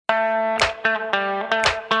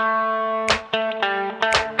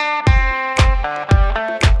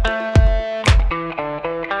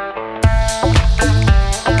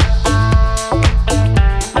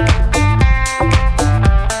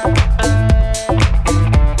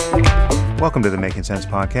Welcome to the Making Sense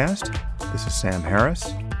podcast. This is Sam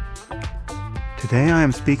Harris. Today I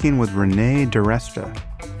am speaking with Renee DiResta.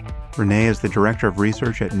 Renee is the Director of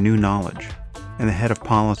Research at New Knowledge and the Head of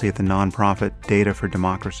Policy at the nonprofit Data for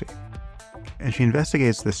Democracy. And she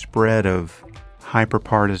investigates the spread of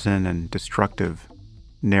hyperpartisan and destructive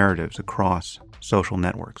narratives across social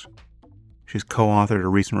networks. She's co-authored a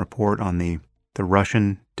recent report on the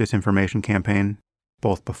Russian disinformation campaign,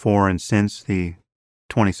 both before and since the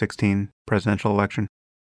 2016 presidential election.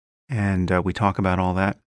 And we talk about all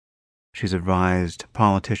that. She's advised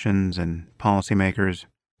politicians and policymakers,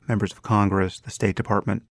 members of Congress, the State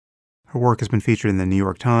Department. Her work has been featured in the New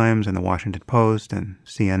York Times and the Washington Post and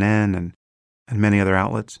CNN and many other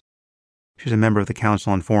outlets. She's a member of the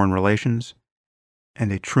Council on Foreign Relations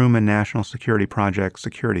and a Truman National Security Project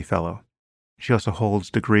Security Fellow. She also holds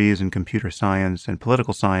degrees in computer science and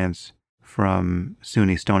political science from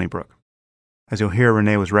SUNY Stony Brook. As you'll hear,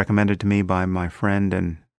 Renee was recommended to me by my friend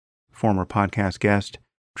and former podcast guest,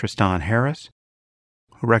 Tristan Harris,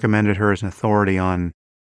 who recommended her as an authority on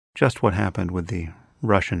just what happened with the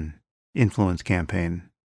Russian influence campaign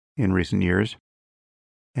in recent years.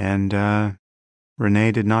 And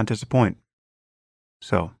Renee did not disappoint.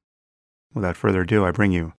 So, without further ado, I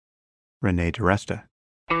bring you Renee DiResta.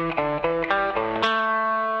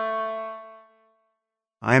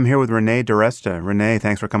 I am here with Renee DiResta. Renee,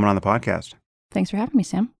 thanks for coming on the podcast. Thanks for having me,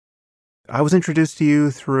 Sam. I was introduced to you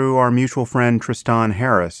through our mutual friend, Tristan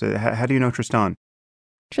Harris. How do you know Tristan?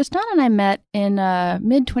 Tristan and I met in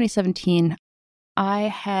mid-2017. I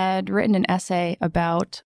had written an essay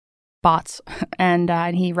about bots, and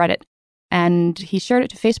he read it. And he shared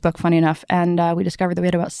it to Facebook, funny enough, and we discovered that we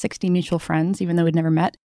had about 60 mutual friends, even though we'd never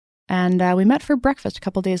met. And we met for breakfast a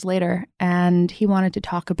couple days later, and he wanted to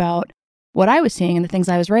talk about what I was seeing and the things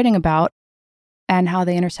I was writing about, and how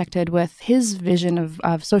they intersected with his vision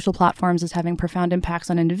of social platforms as having profound impacts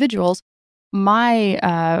on individuals,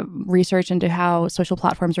 my research into how social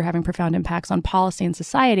platforms are having profound impacts on policy and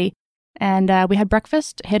society. And we had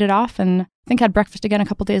breakfast, hit it off, and I think had breakfast again a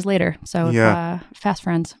couple days later. So fast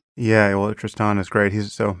friends. Yeah, well, Tristan is great.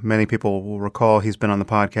 So many people will recall he's been on the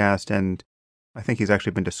podcast, and I think he's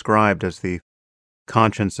actually been described as the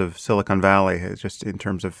conscience of Silicon Valley, just in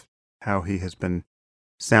terms of how he has been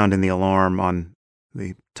sounding the alarm on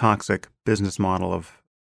the toxic business model of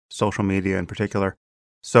social media in particular.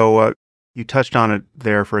 So you touched on it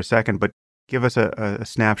there for a second, but give us a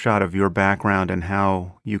snapshot of your background and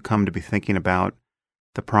how you come to be thinking about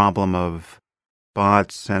the problem of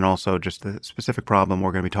bots and also just the specific problem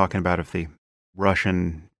we're going to be talking about of the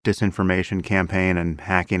Russian disinformation campaign and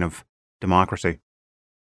hacking of democracy.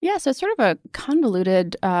 Yeah, so it's sort of a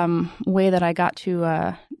convoluted way that I got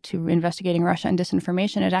to investigating Russia and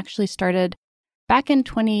disinformation. It actually started back in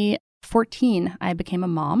 2014. I became a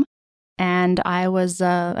mom, and I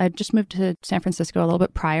just moved to San Francisco a little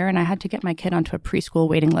bit prior, and I had to get my kid onto a preschool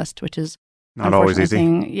waiting list, which is not always easy.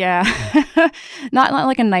 Not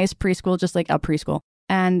like a nice preschool, just like a preschool.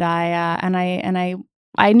 And I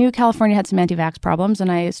knew California had some anti-vax problems,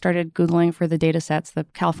 and I started Googling for the data sets. The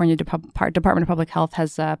California Department of Public Health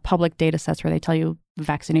has public data sets where they tell you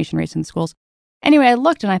vaccination rates in schools. Anyway, I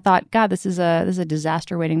looked and I thought, God, this is a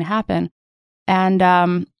disaster waiting to happen. And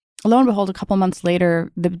lo and behold, a couple months later,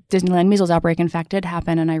 the Disneyland measles outbreak, in fact, did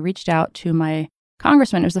happen. And I reached out to my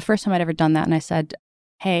congressman. It was the first time I'd ever done that. And I said,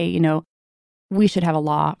 hey, we should have a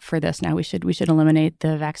law for this now. We should eliminate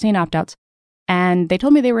the vaccine opt-outs. And they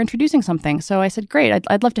told me they were introducing something. So I said, great,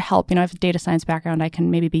 I'd love to help. I have a data science background. I can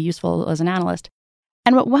maybe be useful as an analyst.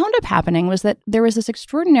 And what wound up happening was that there was this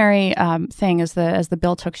extraordinary thing as the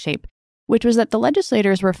bill took shape, which was that the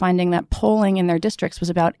legislators were finding that polling in their districts was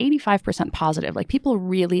about 85% positive. Like, people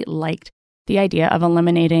really liked the idea of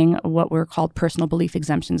eliminating what were called personal belief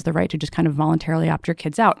exemptions, the right to just kind of voluntarily opt your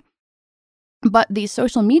kids out. But the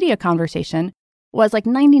social media conversation was like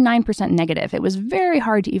 99% negative. It was very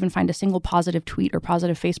hard to even find a single positive tweet or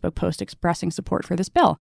positive Facebook post expressing support for this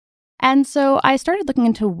bill. And so I started looking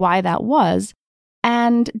into why that was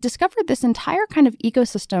and discovered this entire kind of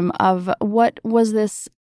ecosystem of what was this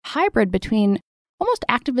hybrid between almost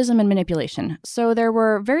activism and manipulation. So there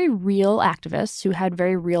were very real activists who had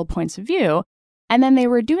very real points of view, and then they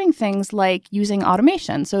were doing things like using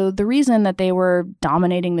automation. So the reason that they were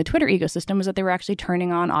dominating the Twitter ecosystem was that they were actually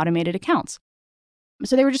turning on automated accounts.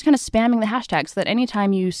 So they were just kind of spamming the hashtag so that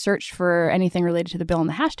anytime you searched for anything related to the bill in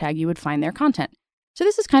the hashtag, you would find their content. So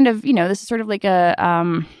this is kind of, this is sort of like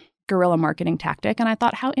a guerrilla marketing tactic. And I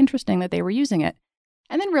thought how interesting that they were using it.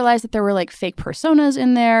 And then realized that there were like fake personas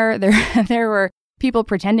in there. There were people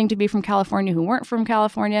pretending to be from California who weren't from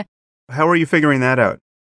California. How are you figuring that out?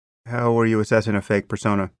 How were you assessing a fake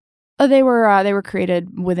persona? They were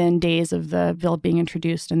created within days of the bill being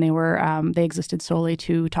introduced, and they existed solely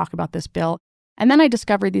to talk about this bill. And then I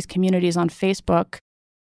discovered these communities on Facebook,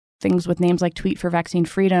 things with names like Tweet for Vaccine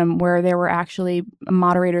Freedom, where there were actually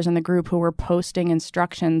moderators in the group who were posting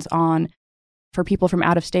instructions on for people from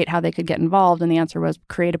out of state how they could get involved. And the answer was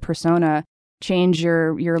create a persona, change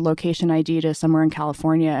your location ID to somewhere in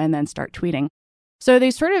California, and then start tweeting. So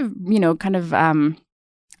they sort of,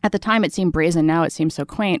 at the time it seemed brazen, now it seems so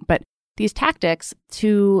quaint, but these tactics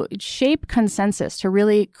to shape consensus, to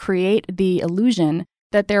really create the illusion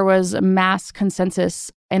that there was a mass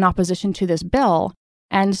consensus in opposition to this bill.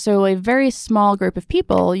 And so a very small group of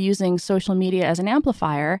people using social media as an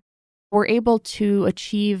amplifier were able to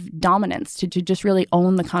achieve dominance, to just really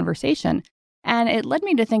own the conversation. And it led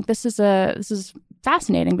me to think this is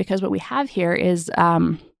fascinating, because what we have here is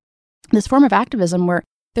this form of activism where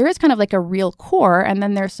there is kind of like a real core, and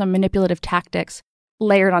then there's some manipulative tactics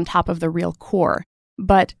layered on top of the real core.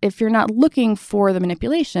 But if you're not looking for the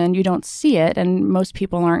manipulation, you don't see it, and most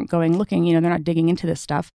people aren't going looking, they're not digging into this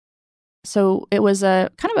stuff. So it was a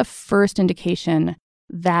kind of a first indication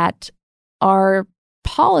that our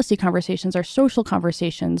policy conversations, our social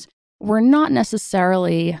conversations, were not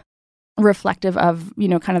necessarily reflective of,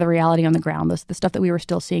 kind of the reality on the ground, the stuff that we were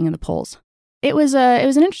still seeing in the polls. It was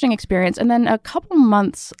an interesting experience. And then a couple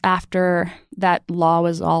months after that law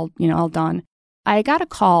was all done, I got a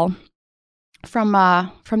call from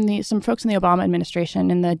some folks in the Obama administration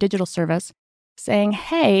in the digital service saying,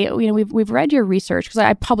 "Hey, we've read your research," because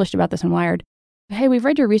I published about this in Wired. "Hey, we've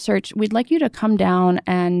read your research. We'd like you to come down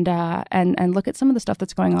and look at some of the stuff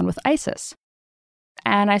that's going on with ISIS."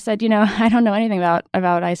 And I said, I don't know anything about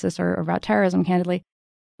ISIS or about terrorism, candidly.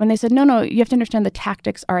 And they said, no, you have to understand the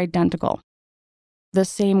tactics are identical. The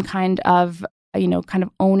same kind of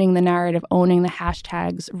owning the narrative, owning the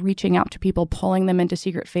hashtags, reaching out to people, pulling them into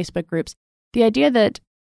secret Facebook groups. The idea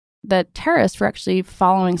that terrorists were actually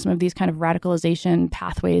following some of these kind of radicalization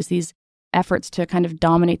pathways, these efforts to kind of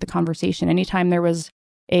dominate the conversation. Anytime there was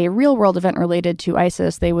a real world event related to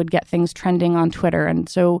ISIS, they would get things trending on Twitter. And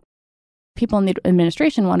so people in the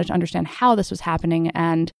administration wanted to understand how this was happening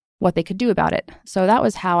and what they could do about it. So that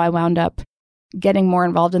was how I wound up getting more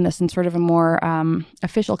involved in this in sort of a more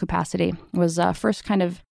official capacity. Was first kind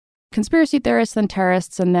of conspiracy theorists, then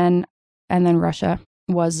terrorists, and then Russia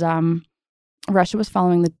was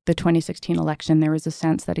following the 2016 election. There was a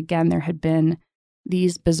sense that, again, there had been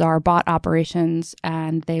these bizarre bot operations,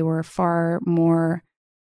 and they were far more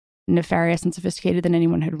nefarious and sophisticated than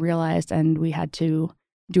anyone had realized, and we had to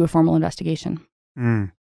do a formal investigation.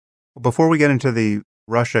 Before we get into the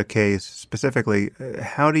Russia case specifically,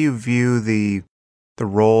 how do you view the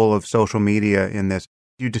role of social media in this?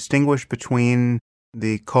 Do you distinguish between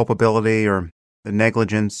the culpability or the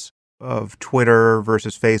negligence of Twitter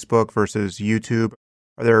versus Facebook versus YouTube?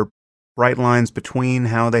 Are there bright lines between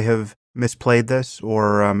how they have misplayed this,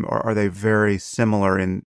 or are they very similar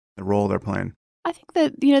in the role they're playing? I think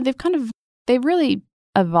that they've really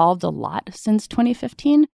evolved a lot since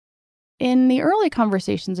 2015. In the early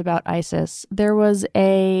conversations about ISIS, there was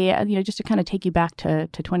just to kind of take you back to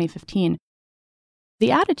 2015,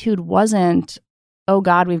 the attitude wasn't, "Oh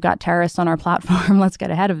God, we've got terrorists on our platform, let's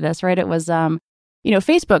get ahead of this," right? It was,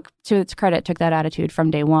 Facebook, to its credit, took that attitude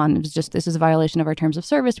from day one. It was just, this is a violation of our terms of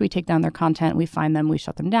service. We take down their content, we find them, we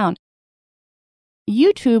shut them down.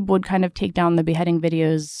 YouTube would kind of take down the beheading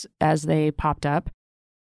videos as they popped up.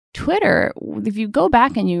 Twitter, if you go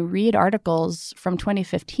back and you read articles from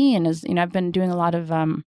 2015, I've been doing a lot of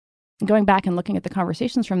going back and looking at the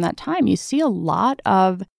conversations from that time, you see a lot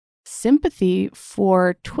of sympathy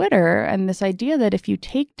for Twitter and this idea that if you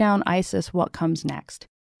take down ISIS, what comes next?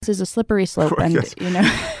 This is a slippery slope, and Yes.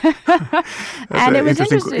 And it was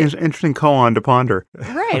interesting koan to ponder.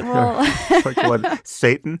 Right. Well, Like what,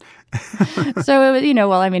 Satan? So it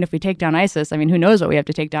was, if we take down ISIS, who knows what we have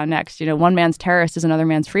to take down next? One man's terrorist is another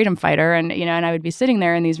man's freedom fighter, and and I would be sitting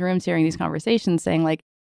there in these rooms hearing these conversations, saying like,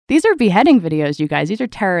 these are beheading videos, you guys. These are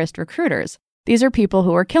terrorist recruiters. These are people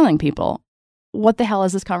who are killing people. What the hell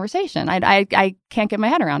is this conversation? I can't get my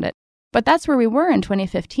head around it. But that's where we were in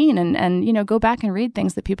 2015, and go back and read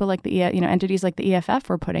things that people like the entities like the EFF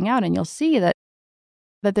were putting out, and you'll see that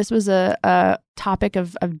this was a topic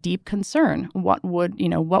of deep concern. What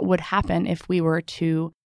would happen if we were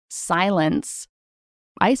to silence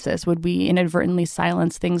ISIS? Would we inadvertently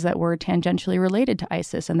silence things that were tangentially related to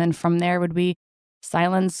ISIS, and then from there would we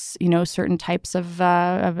silence certain types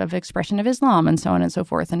of expression of Islam and so on and so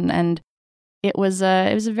forth? And it was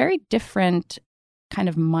a very different kind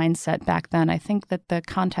of mindset back then. I think that the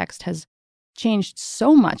context has changed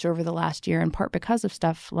so much over the last year, in part because of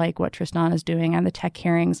stuff like what Tristan is doing and the tech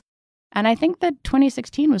hearings. And I think that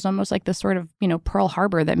 2016 was almost like this sort of, Pearl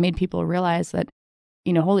Harbor that made people realize that,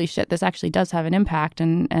 holy shit, this actually does have an impact.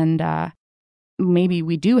 And maybe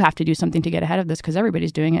we do have to do something to get ahead of this because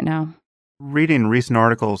everybody's doing it now. Reading recent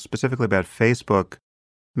articles specifically about Facebook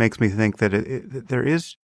makes me think that there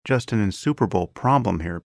is just an insuperable problem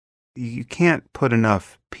here. You can't put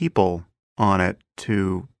enough people on it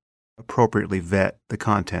to appropriately vet the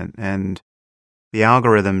content, and the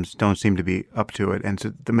algorithms don't seem to be up to it. And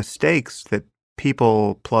so the mistakes that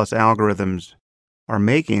people plus algorithms are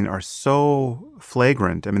making are so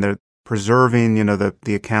flagrant. I mean, they're preserving,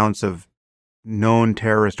 the accounts of known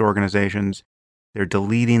terrorist organizations. They're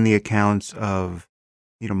deleting the accounts of,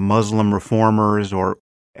 Muslim reformers or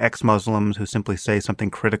ex-Muslims who simply say something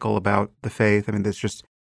critical about the faith. I mean, there's just,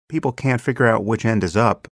 people can't figure out which end is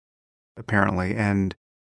up, apparently. And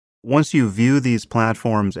once you view these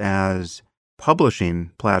platforms as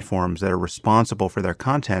publishing platforms that are responsible for their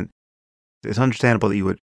content, it's understandable that you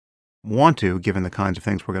would want to, given the kinds of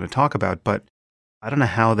things we're going to talk about, but I don't know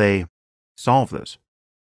how they solve this.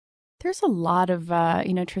 There's a lot of,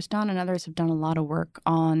 Tristan and others have done a lot of work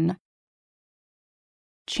on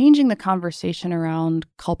changing the conversation around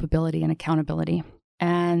culpability and accountability.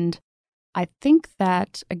 And I think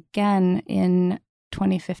that, again, in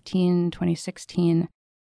 2015, 2016,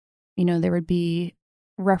 there would be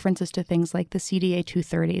references to things like the CDA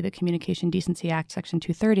 230, the Communication Decency Act, Section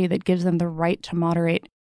 230, that gives them the right to moderate,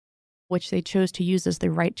 which they chose to use as the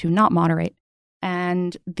right to not moderate.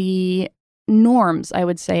 And the norms, I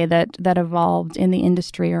would say, that evolved in the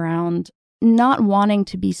industry around not wanting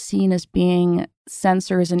to be seen as being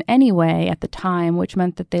censors in any way at the time, which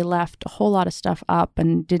meant that they left a whole lot of stuff up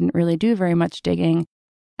and didn't really do very much digging.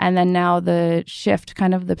 And then now the shift,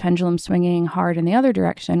 kind of the pendulum swinging hard in the other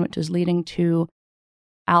direction, which is leading to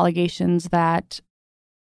allegations that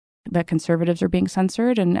conservatives are being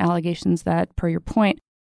censored and allegations that, per your point,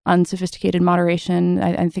 unsophisticated moderation.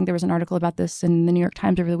 I think there was an article about this in the New York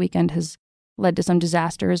Times over the weekend, has led to some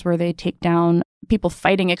disasters where they take down people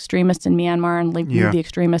fighting extremists in Myanmar and leave the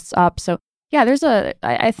extremists up. So yeah,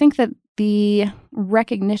 I think that the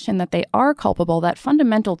recognition that they are culpable, that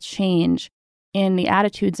fundamental change in the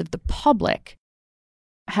attitudes of the public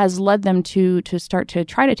has led them to start to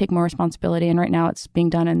try to take more responsibility. And right now it's being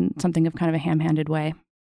done in something of kind of a ham-handed way.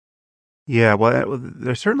 Yeah, well,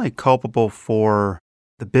 they're certainly culpable for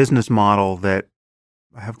the business model that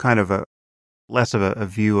I have kind of less of a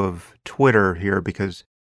view of Twitter here, because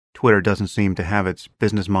Twitter doesn't seem to have its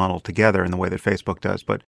business model together in the way that Facebook does.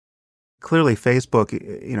 But clearly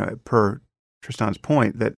Facebook, per Tristan's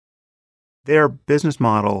point, that their business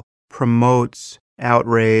model promotes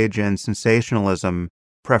outrage and sensationalism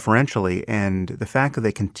preferentially. And the fact that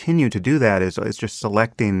they continue to do that is just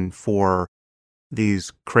selecting for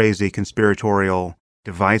these crazy conspiratorial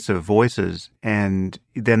divisive voices, and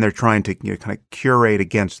then they're trying to kind of curate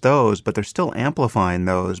against those, but they're still amplifying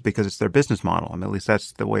those because it's their business model. I mean, at least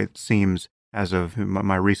that's the way it seems as of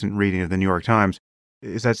my recent reading of the New York Times.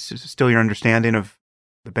 Is that still your understanding of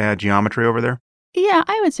the bad geometry over there? Yeah,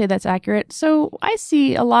 I would say that's accurate. So I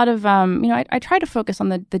see a lot of, I try to focus on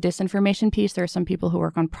the disinformation piece. There are some people who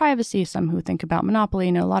work on privacy, some who think about monopoly,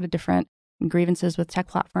 a lot of different grievances with tech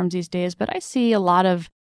platforms these days. But I see a lot of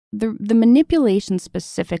the manipulation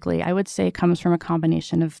specifically, I would say, comes from a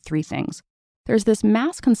combination of three things. There's this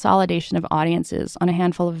mass consolidation of audiences on a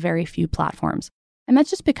handful of very few platforms. And that's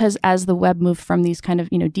just because as the web moved from these kind of,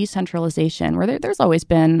 decentralization, where there's always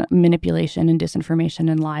been manipulation and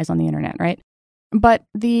disinformation and lies on the internet, right? But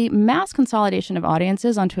the mass consolidation of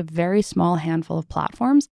audiences onto a very small handful of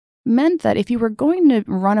platforms meant that if you were going to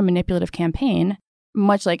run a manipulative campaign,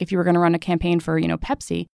 much like if you were going to run a campaign for,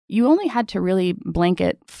 Pepsi, you only had to really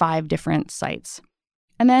blanket 5 different sites.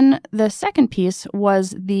 And then the second piece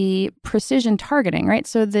was the precision targeting, right?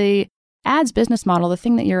 So the ads business model, the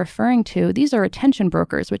thing that you're referring to, these are attention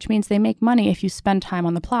brokers, which means they make money if you spend time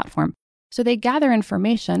on the platform. So they gather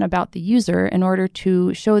information about the user in order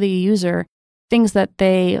to show the user things that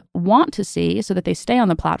they want to see so that they stay on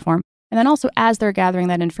the platform. And then also, as they're gathering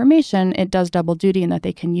that information, it does double duty in that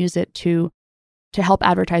they can use it to help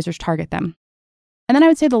advertisers target them. And then I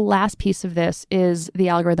would say the last piece of this is the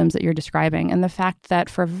algorithms that you're describing and the fact that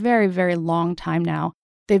for a very, very long time now,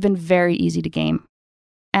 they've been very easy to game.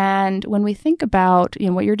 And when we think about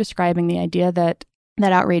what you're describing, the idea that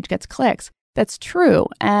outrage gets clicks, that's true.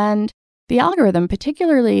 And the algorithm,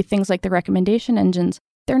 particularly things like the recommendation engines,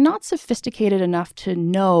 they're not sophisticated enough to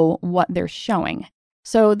know what they're showing.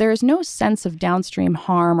 So there's no sense of downstream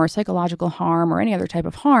harm or psychological harm or any other type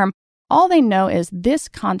of harm. All they know is this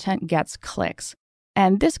content gets clicks.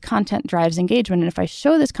 And this content drives engagement. And if I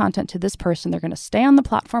show this content to this person, they're going to stay on the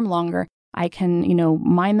platform longer. I can,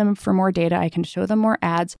 mine them for more data. I can show them more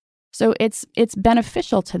ads. So it's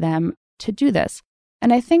beneficial to them to do this.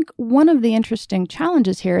 And I think one of the interesting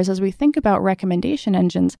challenges here is as we think about recommendation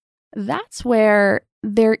engines, that's where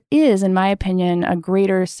there is, in my opinion, a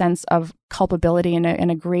greater sense of culpability and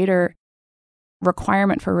a greater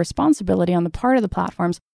requirement for responsibility on the part of the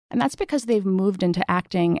platforms. And that's because they've moved into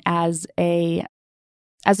acting as a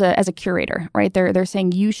curator, right? They're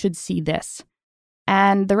saying you should see this.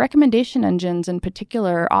 And the recommendation engines in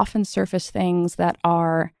particular often surface things that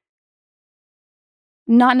are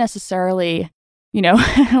not necessarily,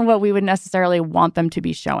 what we would necessarily want them to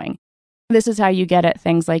be showing. This is how you get at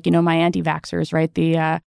things like, my anti-vaxxers, right?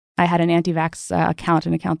 I had an anti-vax account,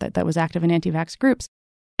 an account that was active in anti-vax groups.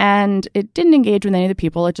 And it didn't engage with any of the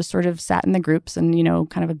people. It just sort of sat in the groups and,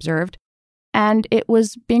 kind of observed. And it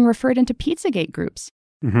was being referred into Pizzagate groups.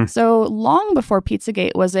 Mm-hmm. So long before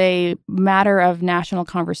Pizzagate was a matter of national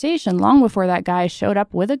conversation, long before that guy showed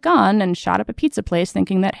up with a gun and shot up a pizza place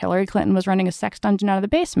thinking that Hillary Clinton was running a sex dungeon out of the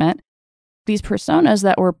basement, these personas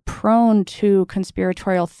that were prone to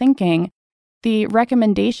conspiratorial thinking, the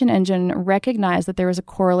recommendation engine recognized that there was a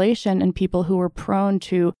correlation in people who were prone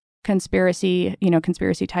to conspiracy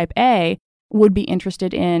type A would be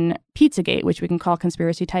interested in Pizzagate, which we can call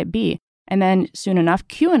conspiracy type B. And then soon enough,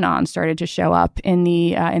 QAnon started to show up in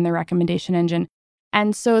the recommendation engine.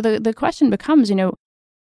 And so the question becomes,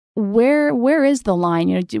 where is the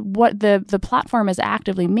line? What the platform is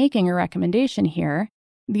actively making a recommendation here.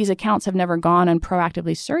 These accounts have never gone and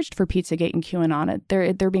proactively searched for Pizzagate and QAnon.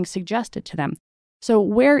 They're being suggested to them. So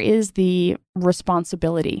where is the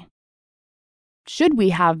responsibility? Should we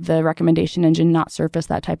have the recommendation engine not surface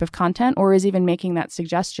that type of content, or is even making that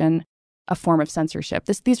suggestion a form of censorship?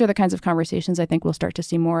 These are the kinds of conversations I think we'll start to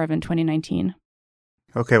see more of in 2019.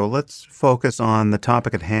 Okay, well, let's focus on the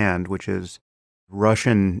topic at hand, which is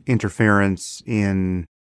Russian interference in,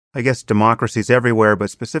 I guess, democracies everywhere, but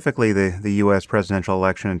specifically the U.S. presidential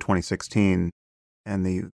election in 2016 and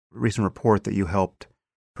the recent report that you helped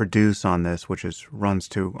produce on this, which runs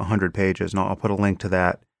to 100 pages. And I'll put a link to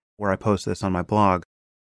that where I post this on my blog.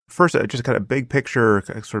 First, I just got a big picture,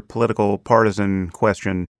 sort of political, partisan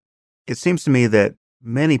question. It seems to me that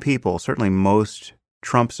many people, certainly most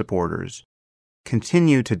Trump supporters,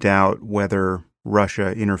 continue to doubt whether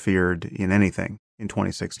Russia interfered in anything in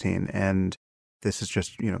 2016. And this is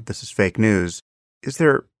just, this is fake news. Is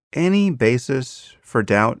there any basis for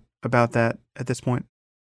doubt about that at this point?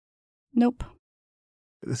 Nope.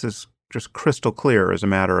 This is just crystal clear as a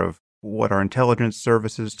matter of what our intelligence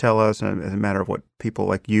services tell us, and as a matter of what people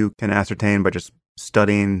like you can ascertain by just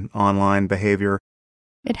studying online behavior.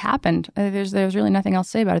 It happened. There's really nothing else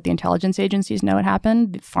to say about it. The intelligence agencies know it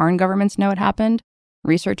happened. The foreign governments know it happened.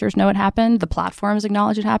 Researchers know it happened. The platforms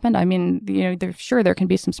acknowledge it happened. I mean, they're sure there can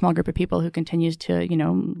be some small group of people who continues to,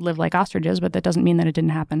 live like ostriches, but that doesn't mean that it didn't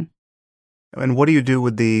happen. And what do you do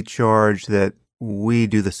with the charge that we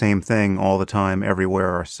do the same thing all the time,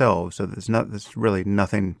 everywhere ourselves? So there's really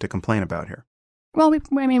nothing to complain about here. Well, we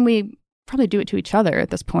probably do it to each other at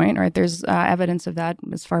this point, right? There's evidence of that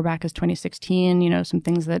as far back as 2016, some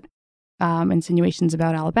things that insinuations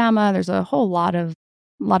about Alabama. There's a whole lot of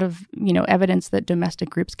evidence that domestic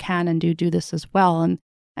groups can and do this as well. And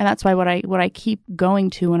that's why what I keep going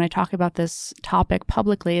to when I talk about this topic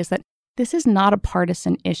publicly is that this is not a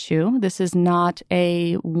partisan issue. This is not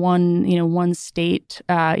a one state,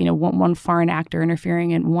 one foreign actor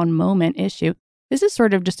interfering in one moment issue. This is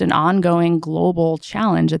sort of just an ongoing global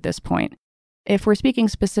challenge at this point. If we're speaking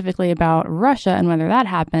specifically about Russia and whether that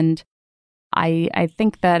happened, I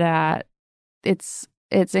think that it's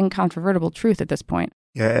incontrovertible truth at this point.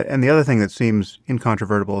 Yeah, and the other thing that seems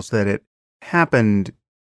incontrovertible is that it happened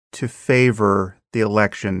to favor the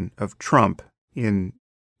election of Trump in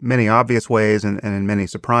many obvious ways and in many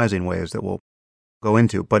surprising ways that we'll go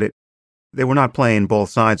into. But they were not playing both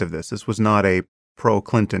sides of this. This was not a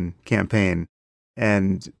pro-Clinton campaign.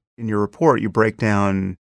 And in your report, you break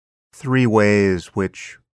down 3 ways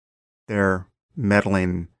which their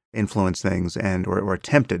meddling influenced things or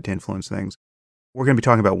attempted to influence things. We're going to be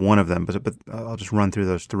talking about one of them, but I'll just run through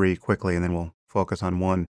those 3 quickly, and then we'll focus on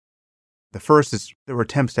one. The first is there were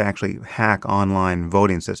attempts to actually hack online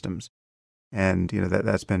voting systems, and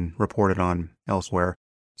that's been reported on elsewhere.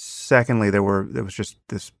 Secondly, there was just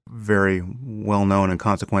this very well-known and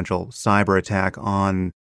consequential cyber attack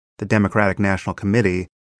on the Democratic National Committee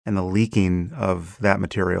and the leaking of that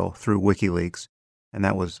material through WikiLeaks, and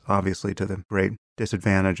that was obviously to the great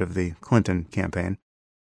disadvantage of the Clinton campaign.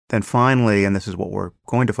 Then finally, and this is what we're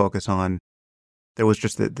going to focus on, there was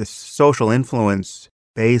just this social influence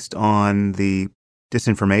based on the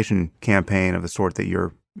disinformation campaign of the sort that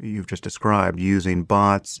you've just described, using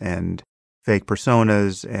bots and fake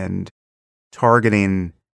personas and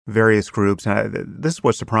targeting various groups. And this is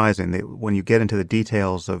what's surprising. When you get into the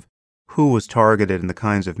details of who was targeted and the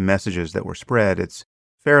kinds of messages that were spread, it's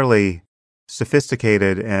fairly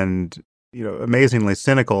sophisticated and, amazingly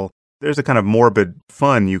cynical. There's a kind of morbid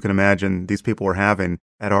fun you can imagine these people were having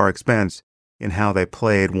at our expense in how they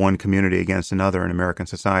played one community against another in American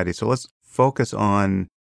society. So let's focus on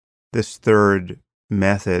this third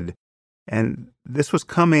method. And this was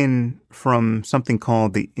coming from something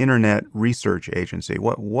called the Internet Research Agency.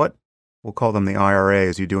 What we'll call them the IRA,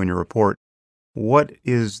 as you do in your report. What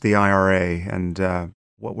is the IRA, and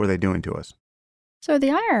what were they doing to us? So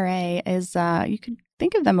the IRA is, you could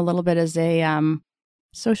think of them a little bit as a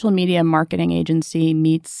social media marketing agency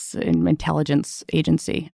meets an intelligence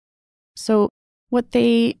agency. So what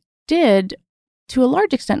they did to a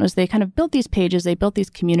large extent was they kind of built these pages, they built these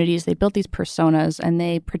communities, they built these personas, and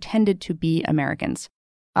they pretended to be Americans.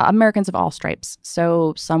 Americans of all stripes.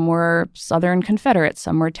 So some were Southern Confederates,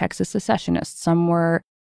 some were Texas secessionists, some were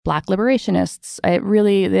Black liberationists.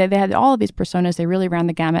 They had all of these personas. They really ran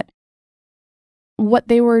the gamut. What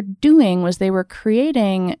they were doing was they were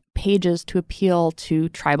creating pages to appeal to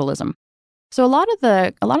tribalism. So a lot of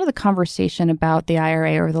the conversation about the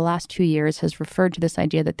IRA over the last 2 years has referred to this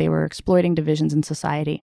idea that they were exploiting divisions in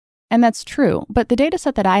society. And that's true. But the data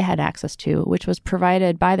set that I had access to, which was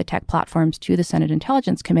provided by the tech platforms to the Senate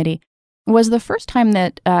Intelligence Committee, was the first time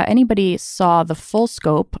that anybody saw the full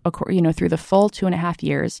scope, through the full 2.5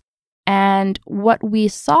 years. And what we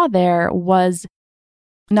saw there was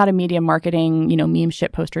not a media marketing, meme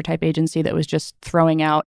shit poster type agency that was just throwing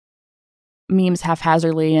out memes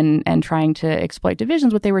haphazardly and trying to exploit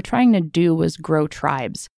divisions. What they were trying to do was grow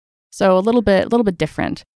tribes. So a little bit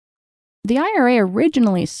different. The IRA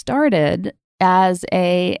originally started as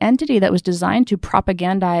an entity that was designed to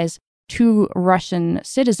propagandize to Russian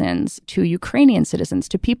citizens, to Ukrainian citizens,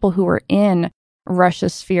 to people who were in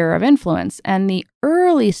Russia's sphere of influence. And the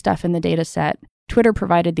early stuff in the data set, Twitter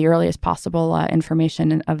provided the earliest possible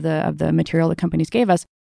information of the material the companies gave us,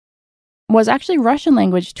 was actually Russian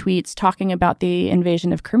language tweets talking about the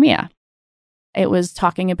invasion of Crimea. It was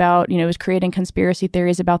talking about, it was creating conspiracy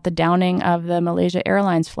theories about the downing of the Malaysia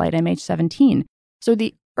Airlines flight MH17. So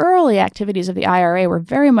the early activities of the IRA were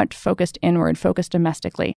very much focused inward, focused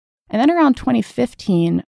domestically. And then around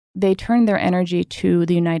 2015, they turned their energy to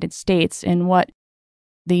the United States in what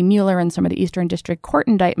the Mueller and some of the Eastern District Court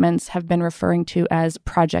indictments have been referring to as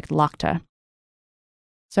Project Lakta.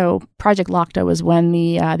 So Project Lakta was when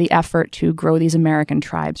the effort to grow these American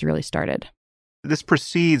tribes really started. This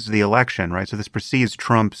precedes the election, right? So this precedes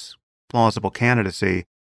Trump's plausible candidacy.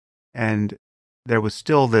 And there was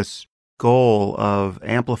still this goal of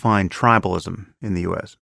amplifying tribalism in the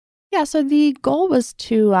U.S. Yeah, so the goal was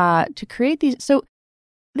to create these. So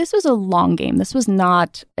this was a long game. This was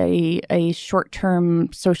not a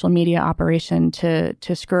short-term social media operation to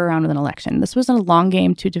screw around with an election. This was a long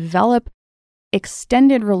game to develop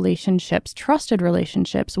extended relationships, trusted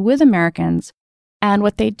relationships with Americans. And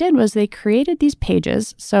what they did was they created these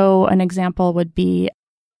pages. So an example would be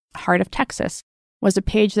Heart of Texas was a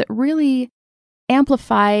page that really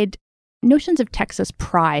amplified notions of Texas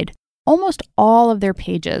pride. Almost all of their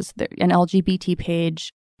pages, an LGBT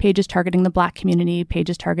page, pages targeting the Black community,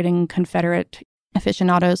 pages targeting Confederate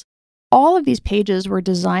aficionados, all of these pages were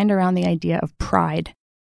designed around the idea of pride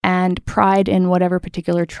and pride in whatever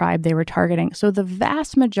particular tribe they were targeting. So the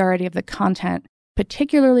vast majority of the content,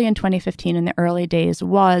 particularly in 2015 in the early days,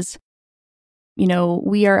 was,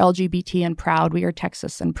 we are LGBT and proud, we are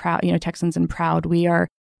Texas and proud, Texans and proud, we are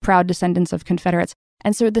proud descendants of Confederates.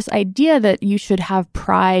 And so this idea that you should have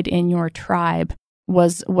pride in your tribe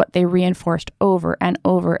was what they reinforced over and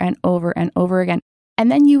over and over and over again.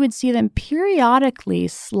 And then you would see them periodically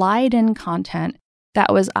slide in content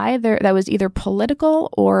that was either political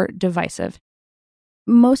or divisive.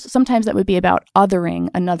 Sometimes that would be about othering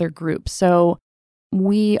another group. So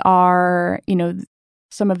we are,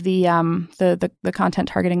 some of the content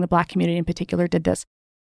targeting the Black community in particular did this.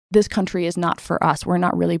 This country is not for us. We're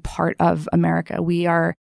not really part of America. We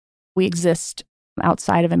exist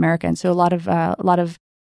outside of America. And so a lot of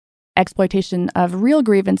exploitation of real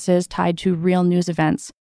grievances tied to real news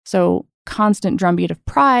events. So constant drumbeat of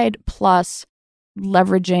pride plus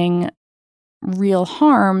leveraging real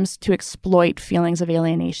harms to exploit feelings of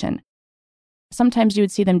alienation. Sometimes you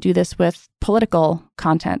would see them do this with political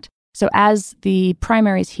content. So as the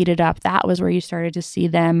primaries heated up, that was where you started to see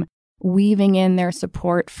them weaving in their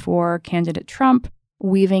support for candidate Trump,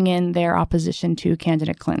 weaving in their opposition to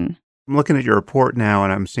candidate Clinton. I'm looking at your report now,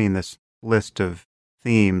 and I'm seeing this list of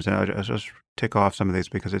themes, and I'll just tick off some of these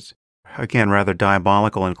because it's, again, rather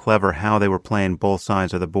diabolical and clever how they were playing both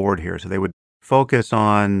sides of the board here. So they would focus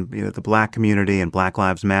on the Black community and Black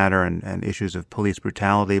Lives Matter and issues of police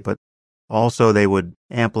brutality, but also they would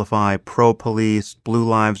amplify pro-police, Blue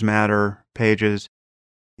Lives Matter pages.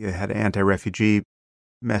 You had anti-refugee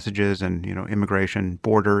messages and, immigration,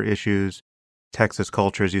 border issues, Texas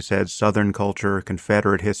culture, as you said, Southern culture,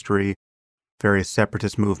 Confederate history, various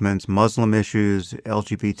separatist movements, Muslim issues,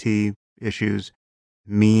 LGBT issues,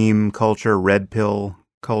 meme culture, red pill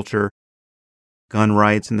culture, gun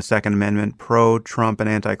rights and the Second Amendment, pro-Trump and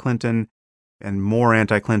anti-Clinton, and more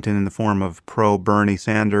anti-Clinton in the form of pro-Bernie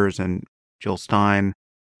Sanders and Jill Stein,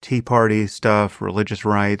 Tea Party stuff, religious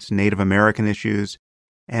rights, Native American issues.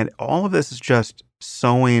 And all of this is just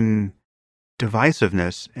sowing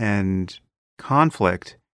divisiveness and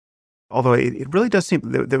conflict. Although it really does seem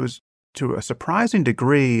there was, to a surprising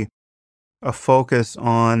degree, a focus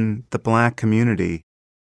on the Black community.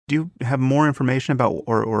 Do you have more information about,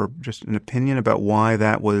 or just an opinion about why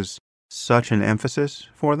that was such an emphasis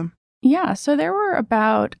for them? Yeah, so there were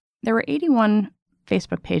 81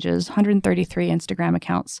 Facebook pages, 133 Instagram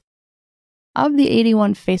accounts. Of the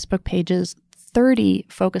 81 Facebook pages, 30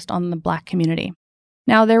 focused on the Black community.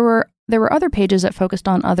 Now, there were other pages that focused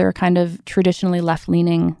on other kind of traditionally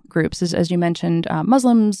left-leaning groups, as you mentioned,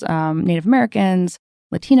 Muslims, Native Americans,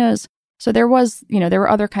 Latinos. So there were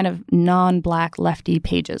other kind of non-Black lefty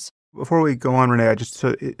pages. Before we go on, Renee,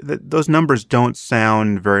 those numbers don't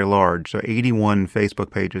sound very large. So 81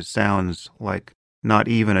 Facebook pages sounds like not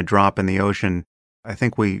even a drop in the ocean. I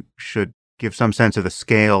think we should give some sense of the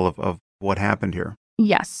scale of what happened here.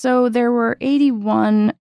 Yes. So there were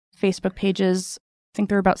 81 Facebook pages. I think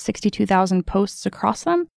there were about 62,000 posts across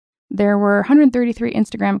them. There were 133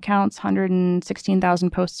 Instagram accounts,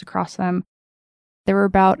 116,000 posts across them. There were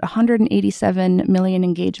about 187 million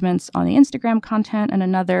engagements on the Instagram content and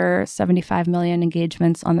another 75 million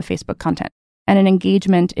engagements on the Facebook content. And an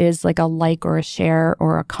engagement is like a like or a share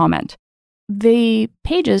or a comment. The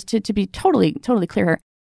pages, to be totally clear here,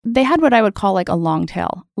 they had what I would call like a long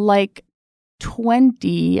tail. Like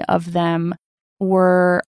 20 of them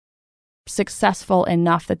were successful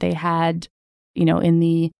enough that they had, in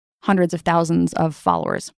the hundreds of thousands of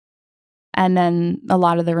followers. And then a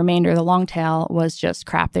lot of the remainder, the long tail, was just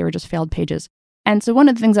crap. They were just failed pages. And so one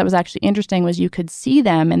of the things that was actually interesting was you could see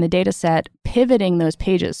them in the data set pivoting those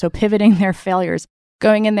pages. So pivoting their failures,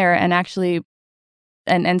 going in there and actually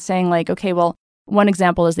and saying like, okay, well, one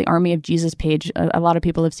example is the Army of Jesus page. A lot of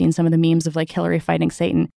people have seen some of the memes of like Hillary fighting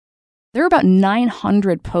Satan. There were about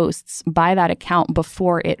 900 posts by that account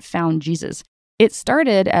before it found Jesus. It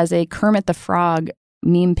started as a Kermit the Frog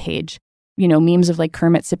meme page, memes of like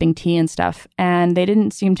Kermit sipping tea and stuff. And they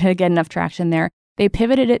didn't seem to get enough traction there. They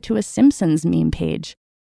pivoted it to a Simpsons meme page.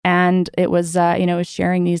 And it was,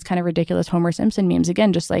 sharing these kind of ridiculous Homer Simpson memes.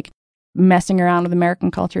 Again, just like messing around with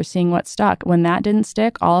American culture, seeing what stuck. When that didn't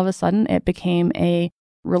stick, all of a sudden it became a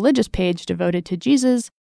religious page devoted to Jesus.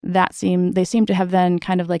 They seem to have then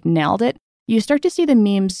kind of like nailed it. You start to see the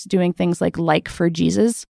memes doing things like for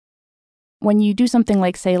Jesus. When you do something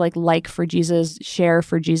like, say, like for Jesus, share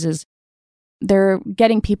for Jesus, they're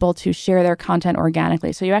getting people to share their content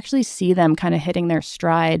organically. So you actually see them kind of hitting their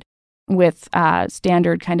stride with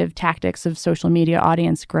standard kind of tactics of social media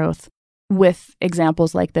audience growth with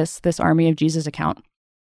examples like this Army of Jesus account.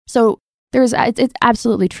 So it's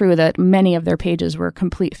absolutely true that many of their pages were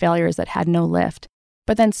complete failures that had no lift.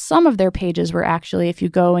 But then some of their pages were actually, if you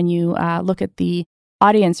go and you look at the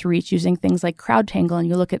audience reach using things like CrowdTangle and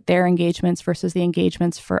you look at their engagements versus the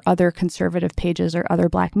engagements for other conservative pages or other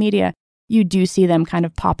Black media, you do see them kind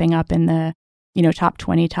of popping up in the, top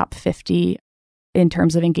 20, top 50 in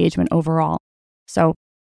terms of engagement overall. So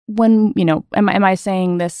when, am I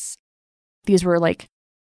saying these were like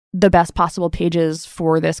the best possible pages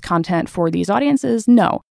for this content for these audiences?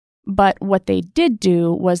 No. But what they did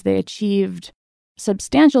do was they achieved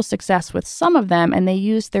substantial success with some of them, and they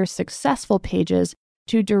used their successful pages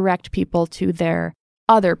to direct people to their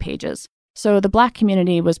other pages. So the Black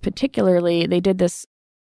community was this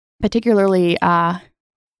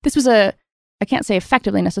was I can't say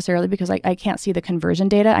effectively necessarily because I can't see the conversion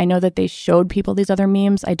data. I know that they showed people these other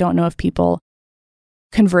memes. I don't know if people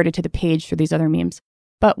converted to the page for these other memes.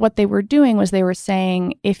 But what they were doing was they were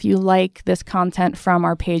saying, if you like this content from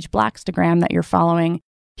our page Blackstagram that you're following,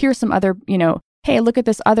 here's some other, hey, look at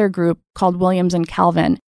this other group called Williams and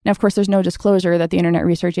Calvin. Now, of course, there's no disclosure that the Internet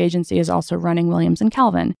Research Agency is also running Williams and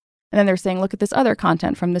Calvin. And then they're saying, look at this other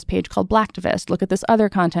content from this page called Blacktivist. Look at this other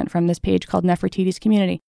content from this page called Nefertiti's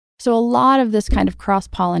Community. So a lot of this kind of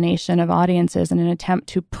cross-pollination of audiences in an attempt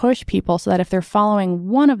to push people so that if they're following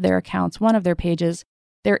one of their accounts, one of their pages,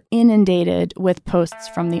 they're inundated with posts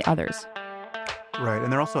from the others. Right,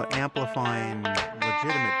 and they're also amplifying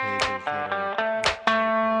legitimate pages that are...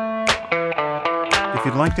 If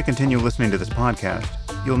you'd like to continue listening to this podcast,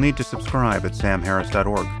 you'll need to subscribe at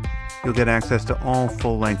samharris.org. You'll get access to all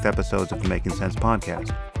full-length episodes of the Making Sense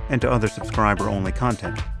podcast and to other subscriber-only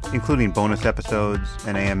content, including bonus episodes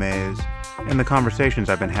and AMAs and the conversations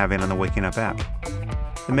I've been having on the Waking Up app.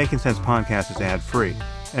 The Making Sense podcast is ad-free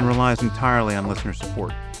and relies entirely on listener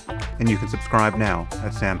support, and you can subscribe now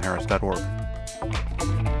at samharris.org.